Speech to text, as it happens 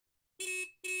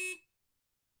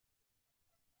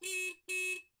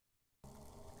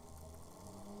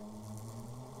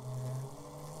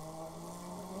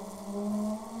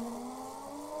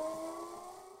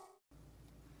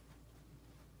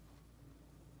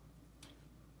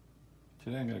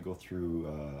Today I'm going to go through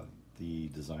the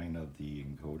design of the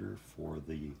encoder for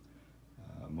the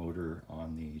motor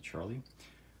on the Charly.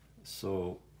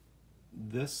 So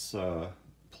this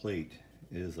plate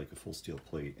is like a full steel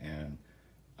plate, and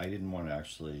I didn't want to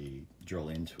actually drill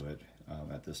into it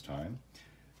at this time.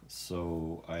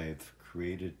 So I've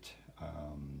created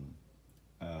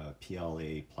a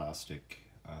PLA plastic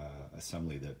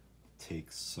assembly that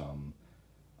takes some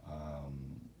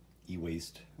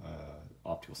e-waste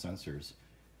optical sensors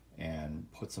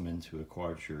and puts them into a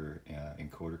quadrature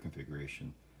encoder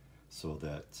configuration so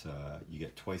that you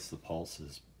get twice the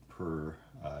pulses per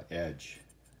edge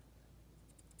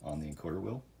on the encoder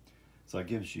wheel. So that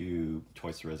gives you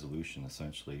twice the resolution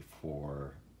essentially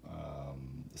for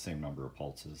the same number of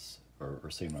pulses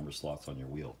or same number of slots on your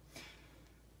wheel.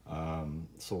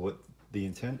 So what the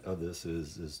intent of this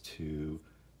is to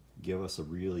give us a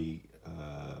really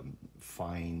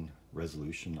fine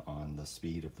resolution on the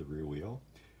speed of the rear wheel,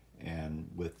 and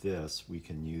with this we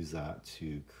can use that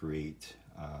to create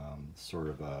sort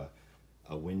of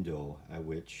a window at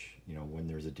which, you know, when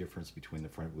there's a difference between the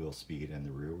front wheel speed and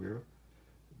the rear wheel,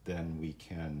 then we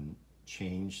can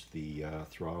change the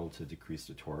throttle to decrease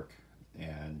the torque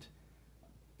and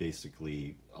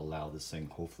basically allow this thing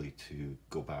hopefully to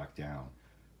go back down.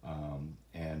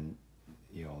 And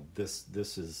you know, this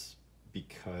is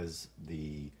because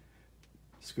the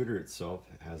scooter itself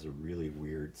has a really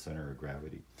weird center of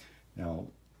gravity. Now,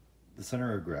 the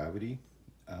center of gravity,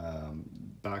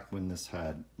 back when this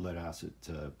had lead acid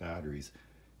batteries,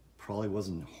 probably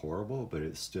wasn't horrible, but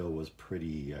it still was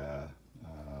pretty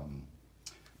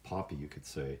poppy, you could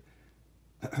say,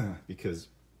 because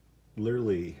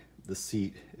literally the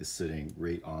seat is sitting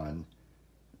right on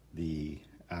the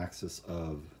axis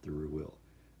of the rear wheel,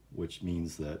 which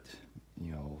means that,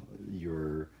 you know,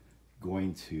 you're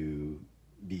going to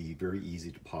be very easy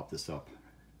to pop this up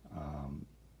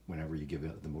whenever you give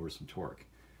it the motor some torque.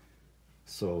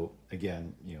 So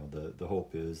again, you know, the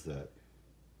hope is that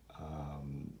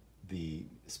the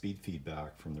speed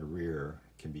feedback from the rear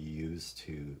can be used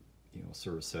to, you know,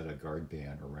 sort of set a guard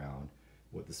band around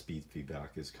what the speed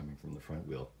feedback is coming from the front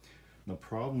wheel. The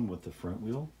problem with the front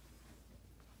wheel,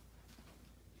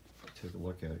 take a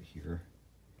look at it here,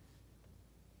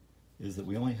 is that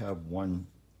we only have one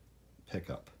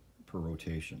pickup per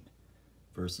rotation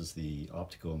versus the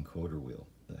optical encoder wheel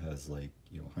that has, like,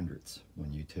 you know, hundreds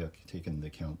when you take into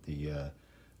account the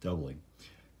doubling.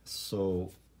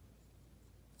 So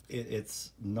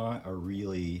it's not a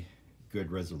really good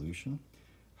resolution.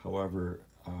 However,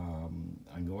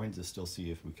 I'm going to still see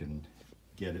if we can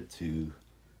get it to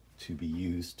be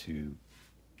used to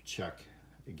check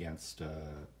against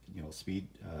you know, speed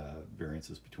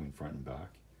variances between front and back.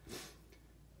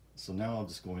 So now I'll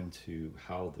just go into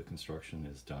how the construction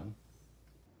is done.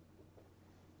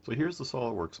 So here's the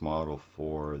SolidWorks model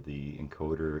for the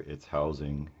encoder, its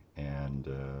housing, and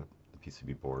the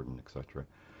PCB board, and etc.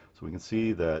 So we can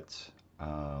see that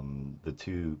the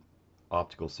two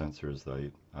optical sensors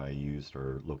that I used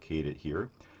are located here,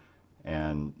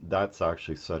 and that's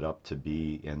actually set up to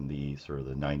be in the sort of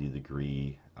the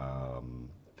 90-degree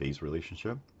phase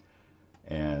relationship.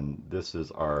 And this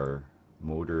is our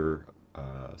motor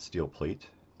steel plate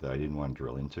that I didn't want to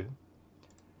drill into.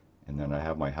 And then I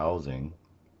have my housing,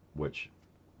 which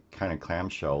kind of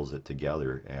clamshells it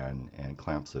together and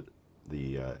clamps it,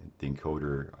 the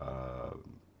encoder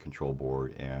control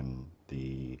board and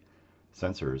the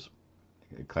sensors.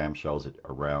 It clamshells it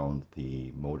around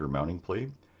the motor mounting plate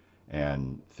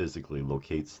and physically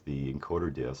locates the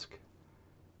encoder disc,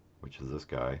 which is this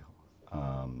guy,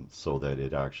 so that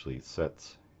it actually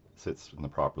sits in the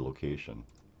proper location.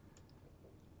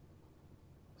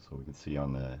 So we can see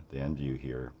on the end view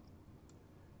here.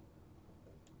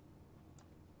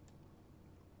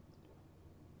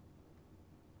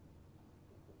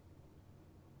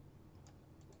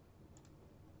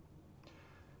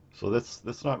 So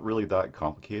that's not really that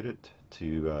complicated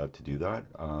to do that.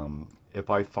 If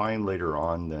I find later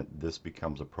on that this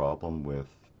becomes a problem with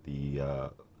the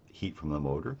heat from the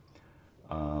motor,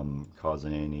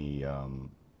 causing any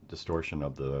distortion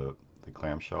of the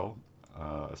clamshell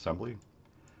assembly,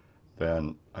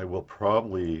 then I will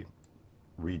probably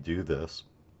redo this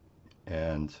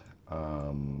and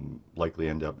likely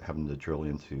end up having to drill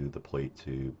into the plate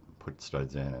to put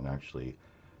studs in and actually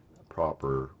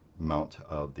proper mount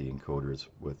of the encoders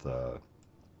with a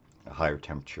higher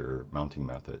temperature mounting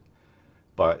method.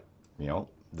 But, you know,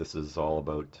 this is all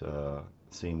about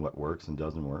seeing what works and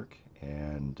doesn't work,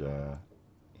 and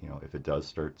you know, if it does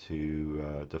start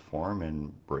to deform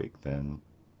and break, then,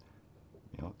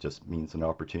 you know, it just means an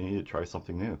opportunity to try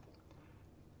something new.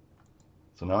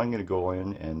 So now I'm going to go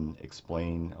in and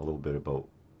explain a little bit about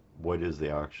what is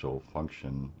the actual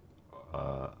function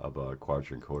of a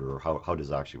quadrant encoder, or how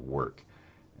does it actually work.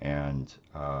 And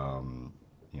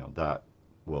that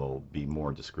will be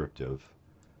more descriptive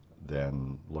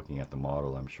than looking at the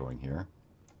model I'm showing here.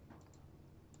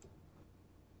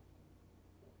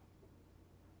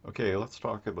 Okay, let's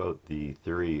talk about the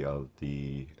theory of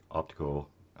the optical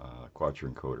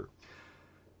quadrant encoder.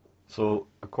 So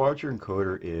a quadrant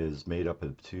encoder is made up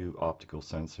of two optical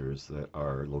sensors that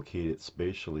are located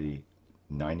spatially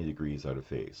 90 degrees out of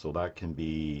phase. So that can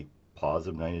be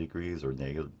positive 90 degrees or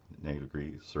negative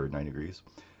degrees, or 90 degrees.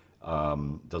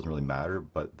 Doesn't really matter,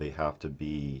 but they have to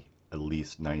be at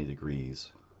least 90 degrees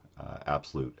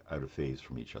absolute out of phase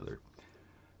from each other.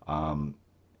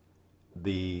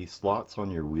 The slots on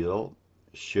your wheel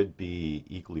should be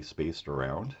equally spaced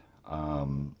around,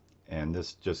 and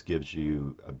this just gives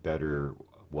you a better,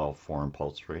 well-formed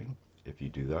pulse train if you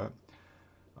do that.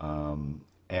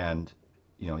 And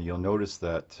you'll notice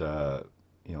that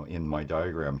in my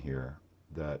diagram here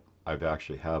that I've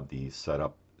actually have these set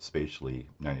up spatially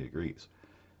 90 degrees.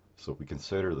 So if we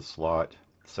consider the slot,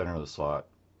 center of the slot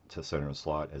to center of the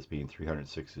slot as being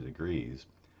 360 degrees,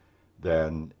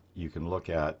 then you can look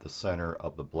at the center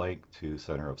of the blank to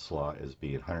center of slot as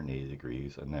being 180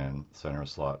 degrees, and then center of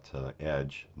slot to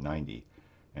edge 90.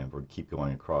 And if we keep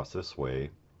going across this way,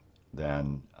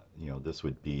 then this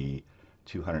would be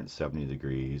 270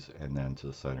 degrees, and then to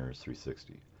the center is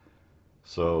 360.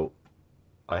 So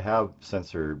I have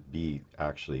sensor B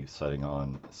actually set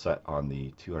on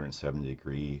the 270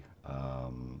 degree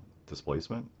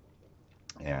displacement.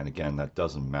 And again, that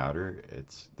doesn't matter.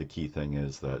 It's the key thing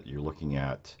is that you're looking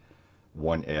at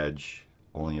one edge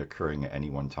only occurring at any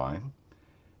one time,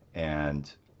 and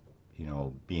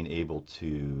being able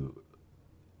to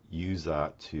use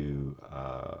that to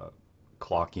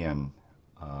clock in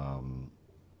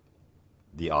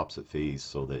the opposite phase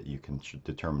so that you can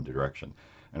determine direction.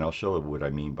 And I'll show you what I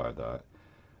mean by that.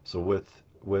 So with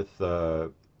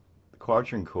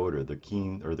quadrant encoder,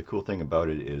 the cool thing about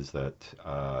it is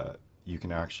that you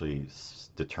can actually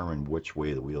determine which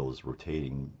way the wheel is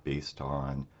rotating based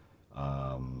on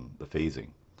the phasing.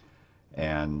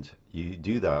 And you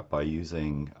do that by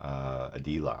using a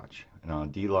D-latch. And on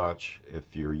a D-latch, if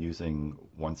you're using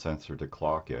one sensor to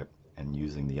clock it and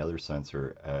using the other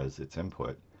sensor as its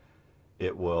input,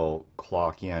 it will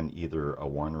clock in either a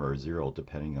 1 or a 0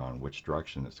 depending on which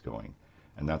direction it's going.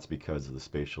 And that's because of the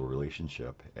spatial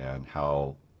relationship and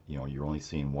how you're only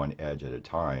seeing one edge at a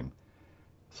time.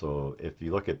 So if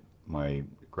you look at my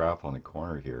graph on the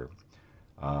corner here,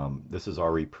 this is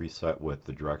already preset with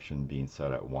the direction being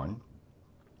set at 1.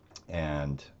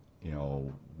 And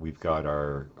we've got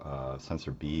our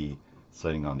sensor B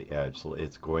setting on the edge, so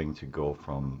it's going to go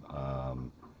from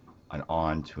an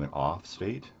on to an off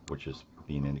state, which is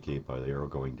being indicated by the arrow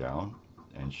going down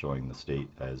and showing the state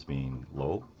as being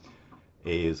low.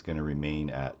 A is going to remain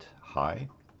at high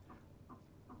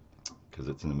because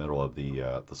it's in the middle of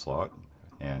the slot,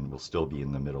 and will still be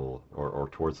in the middle or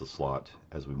towards the slot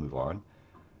as we move on.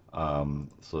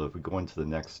 So if we go into the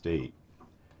next state,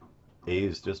 A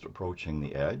is just approaching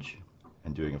the edge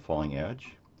and doing a falling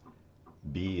edge.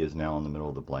 B is now in the middle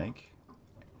of the blank,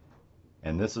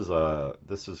 and this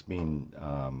is being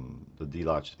the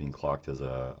D-latch is being clocked as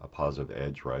a positive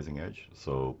edge, rising edge.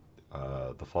 So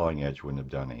the falling edge wouldn't have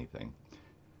done anything.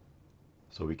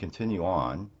 So we continue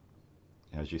on.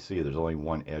 As you see, there's only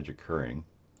one edge occurring.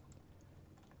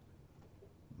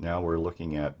 Now we're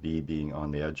looking at B being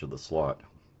on the edge of the slot,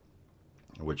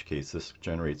 in which case this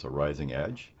generates a rising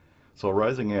edge. So a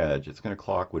rising edge, it's going to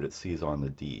clock what it sees on the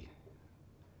D.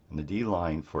 And the D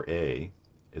line for A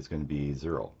is going to be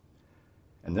 0.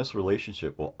 And this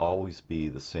relationship will always be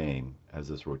the same as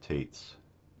this rotates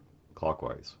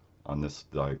clockwise on this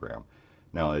diagram.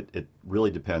 Now it really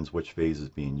depends which phase is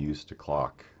being used to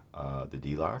clock the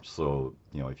D latch. So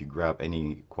if you grab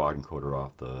any quad encoder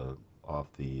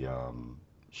off the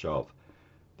shelf,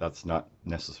 that's not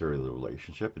necessarily the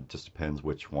relationship. It just depends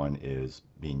which one is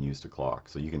being used to clock.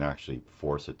 So you can actually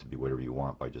force it to be whatever you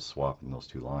want by just swapping those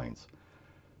two lines.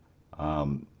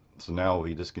 So now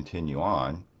we just continue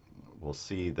on. We'll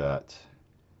see that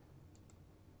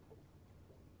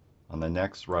on the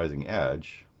next rising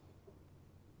edge,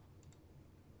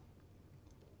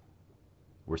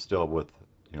 we're still with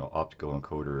optical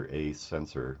encoder A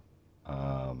sensor.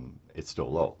 It's still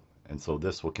low, and so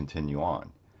this will continue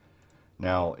on.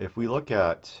 Now if we look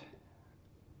at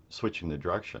switching the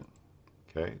direction,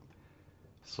 okay,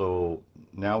 so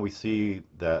now we see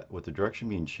that with the direction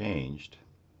being changed,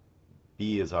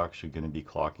 B is actually going to be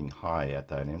clocking high at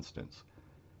that instance.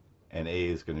 and A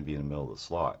is going to be in the middle of the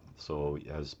slot. So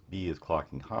as B is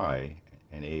clocking high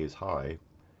and A is high,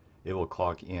 it will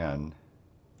clock in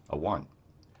a 1.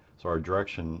 So our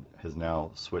direction has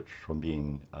now switched from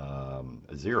being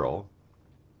a 0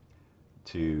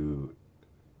 to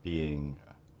being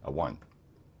a 1.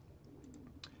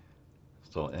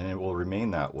 So, and it will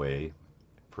remain that way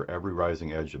for every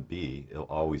rising edge of B. It'll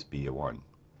always be a 1.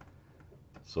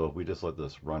 So if we just let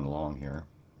this run along here,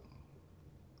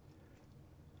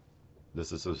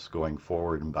 this is just going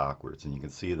forward and backwards, and you can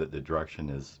see that the direction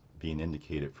is being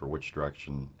indicated for which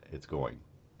direction it's going.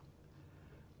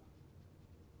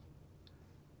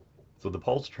 So the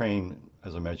pulse train,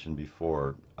 as I mentioned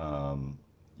before,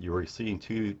 you are seeing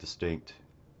two distinct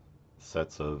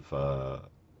sets of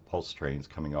pulse trains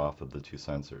coming off of the two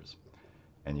sensors.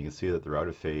 And you can see that they're out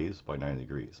of phase by 90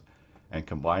 degrees. And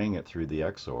combining it through the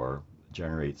XOR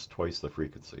generates twice the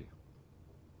frequency.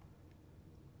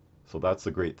 So that's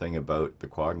the great thing about the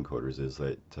quad encoders, is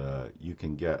that you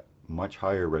can get much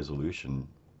higher resolution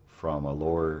from a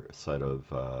lower set of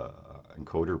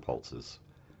encoder pulses.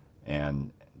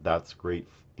 And that's great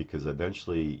because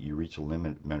eventually you reach a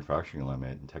limit, manufacturing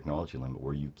limit and technology limit,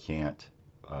 where you can't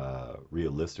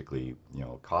realistically,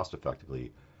 cost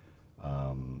effectively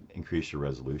increase your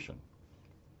resolution.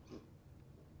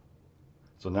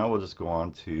 So now we'll just go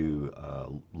on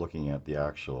to looking at the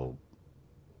actual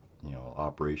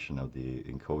operation of the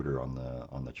encoder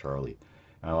on the Charly.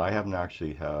 Now I haven't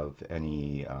actually have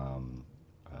any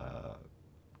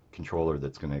controller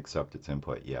that's going to accept its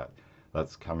input yet.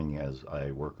 That's coming as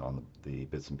I work on the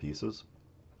bits and pieces,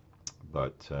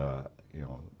 but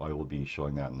I will be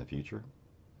showing that in the future.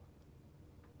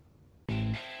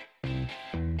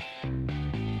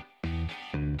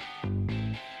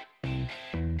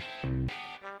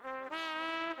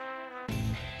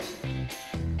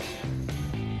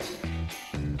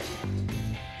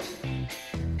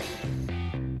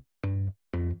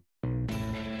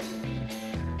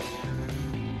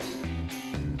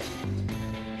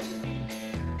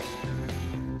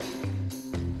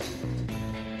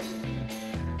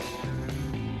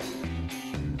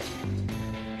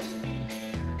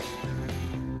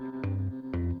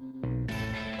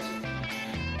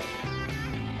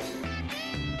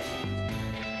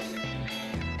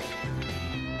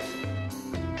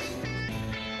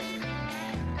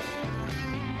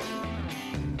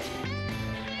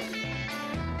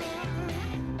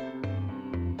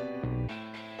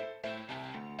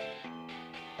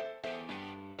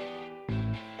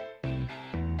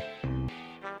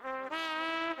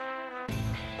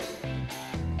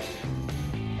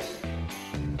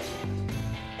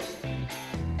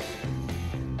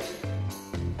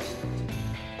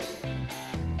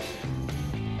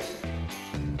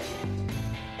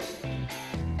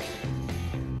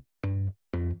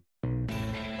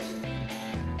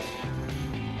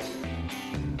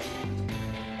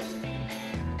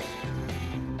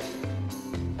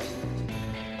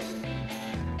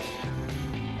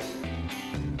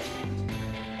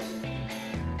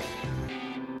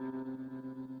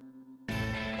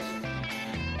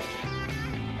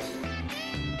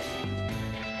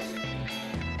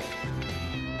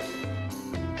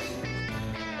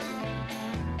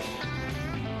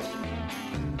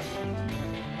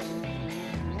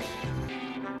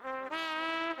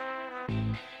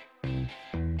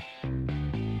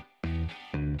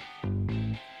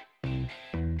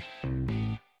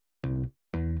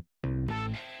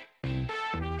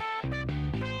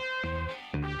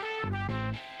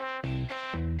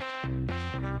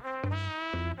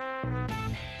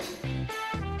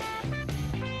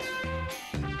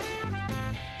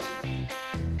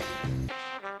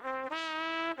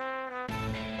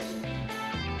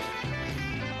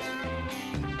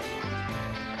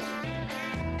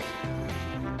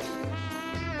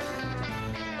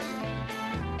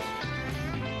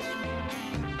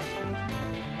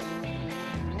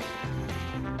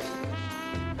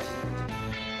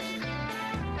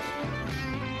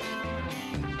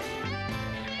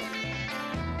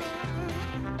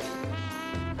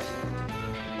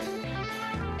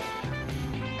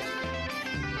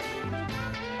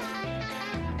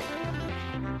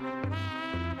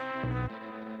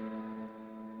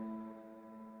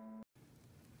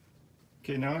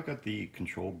 Okay, now I've got the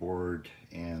control board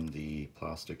and the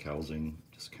plastic housing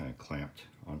just kind of clamped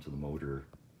onto the motor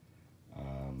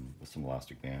with some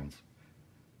elastic bands.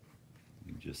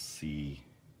 You can just see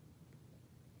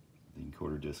the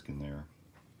encoder disc in there.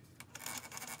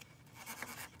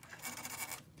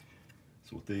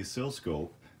 So with the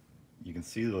oscilloscope, you can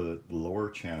see the lower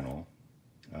channel.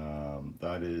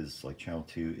 That is like channel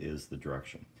 2 is the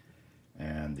direction.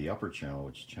 And the upper channel,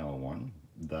 which is channel 1,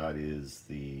 that is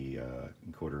the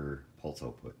encoder pulse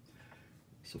output.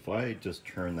 So if I just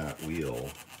turn that wheel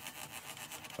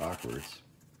backwards,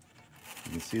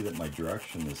 you can see that my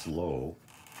direction is low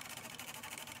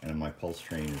and my pulse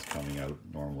train is coming out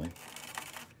normally.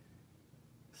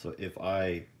 So if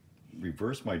I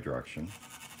reverse my direction,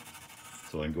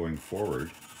 so I'm going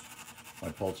forward, my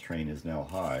pulse train is now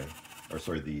high, or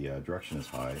sorry, the direction is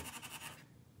high,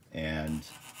 and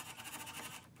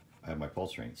I have my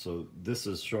pulse train. So this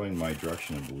is showing my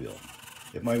direction of the wheel.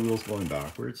 If my wheel's going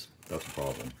backwards, that's a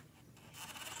problem.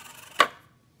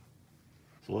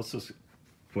 So let's just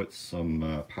put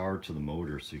some power to the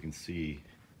motor so you can see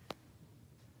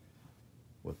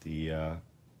what the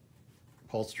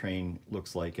pulse train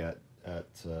looks like at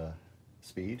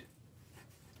speed.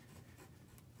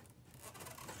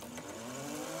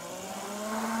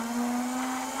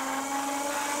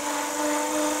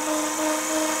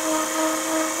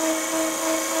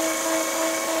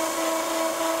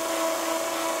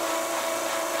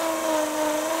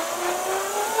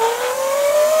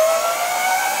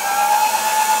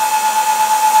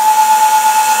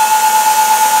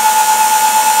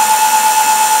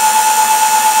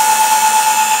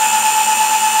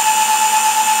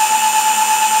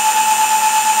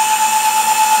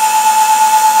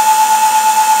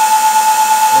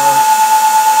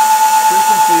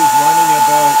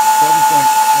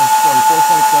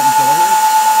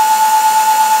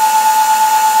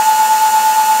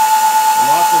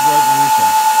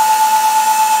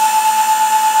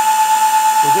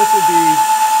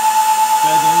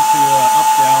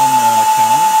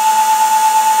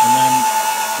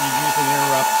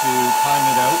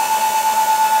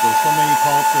 So many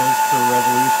pulses per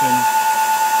revolution.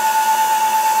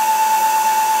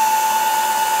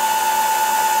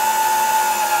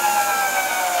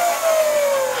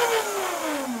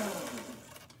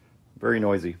 Very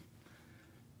noisy.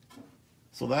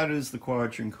 So that is the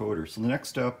quad encoder. So the next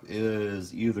step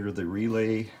is either the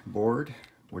relay board,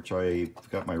 which I've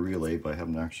got my relay, but I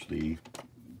haven't actually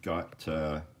got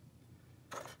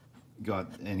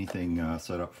anything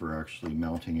set up for actually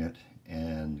mounting it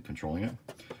and controlling it.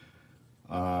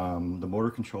 The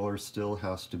motor controller still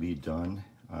has to be done.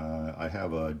 I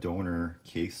have a donor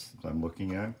case that I'm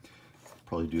looking at.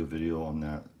 Probably do a video on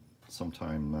that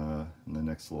sometime in the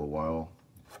next little while.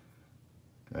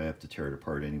 I have to tear it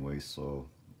apart anyway, so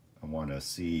I want to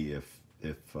see if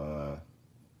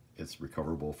it's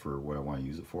recoverable for what I want to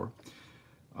use it for.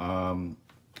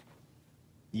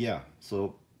 Yeah,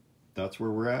 so that's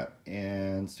where we're at,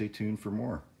 and stay tuned for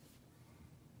more.